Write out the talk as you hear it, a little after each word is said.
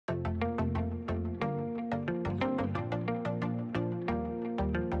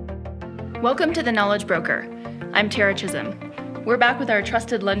Welcome to The Knowledge Broker. I'm Tara Chisum. We're back with our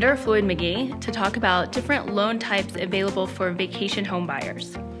trusted lender, Floyd McGee, to talk about different loan types available for vacation home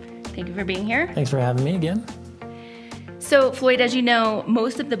buyers. Thank you for being here. Thanks for having me again. So, Floyd, as you know,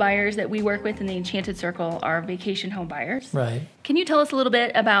 most of the buyers that we work with in the Enchanted Circle are vacation home buyers. Right. Can you tell us a little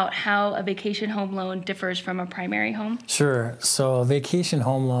bit about how a vacation home loan differs from a primary home? Sure. So a vacation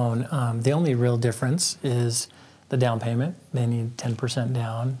home loan, the only real difference is the down payment. They need 10%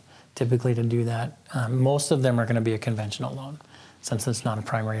 down typically to do that. Most of them are going to be a conventional loan since it's not a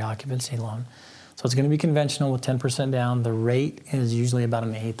primary occupancy loan. So it's going to be conventional with 10% down. The rate is usually about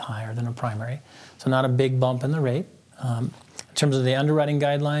an eighth higher than a primary. So not a big bump in the rate. In terms of the underwriting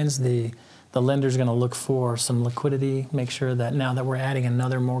guidelines, the lender's going to look for some liquidity, make sure that now that we're adding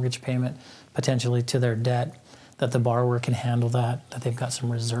another mortgage payment potentially to their debt, that the borrower can handle that they've got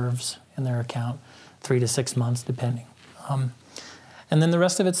some reserves in their account, 3 to 6 months depending. And then the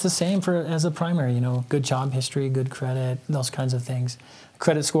rest of it's the same as a primary, good job history, good credit, those kinds of things.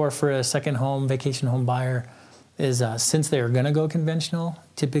 Credit score for a second home, vacation home buyer is, since they're going to go conventional,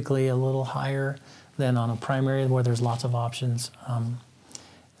 typically a little higher than on a primary where there's lots of options.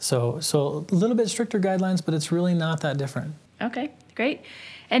 So a little bit stricter guidelines, but it's really not that different. Okay, great.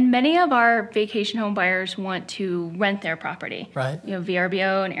 And many of our vacation home buyers want to rent their property. Right.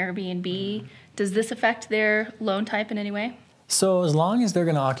 VRBO and Airbnb. Does this affect their loan type in any way? So as long as they're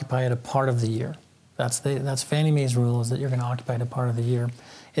going to occupy it a part of the year, that's Fannie Mae's rule, is that you're going to occupy it a part of the year.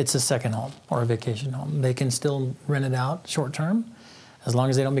 It's a second home or a vacation home. They can still rent it out short term, as long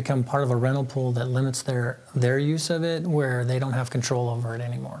as they don't become part of a rental pool that limits their use of it, where they don't have control over it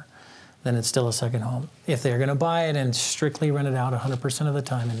anymore. Then it's still a second home. If they're going to buy it and strictly rent it out 100% of the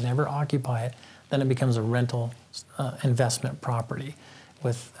time and never occupy it, then it becomes a rental investment property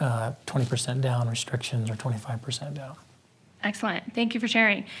with 20% down restrictions or 25% down. Excellent. Thank you for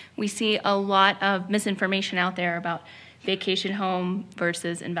sharing. We see a lot of misinformation out there about vacation home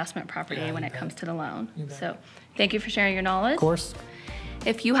versus investment property when it comes to the loan. So thank you for sharing your knowledge. Of course.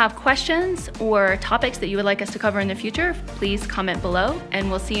 If you have questions or topics that you would like us to cover in the future, please comment below, and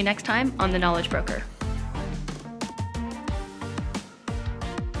we'll see you next time on The Knowledge Broker.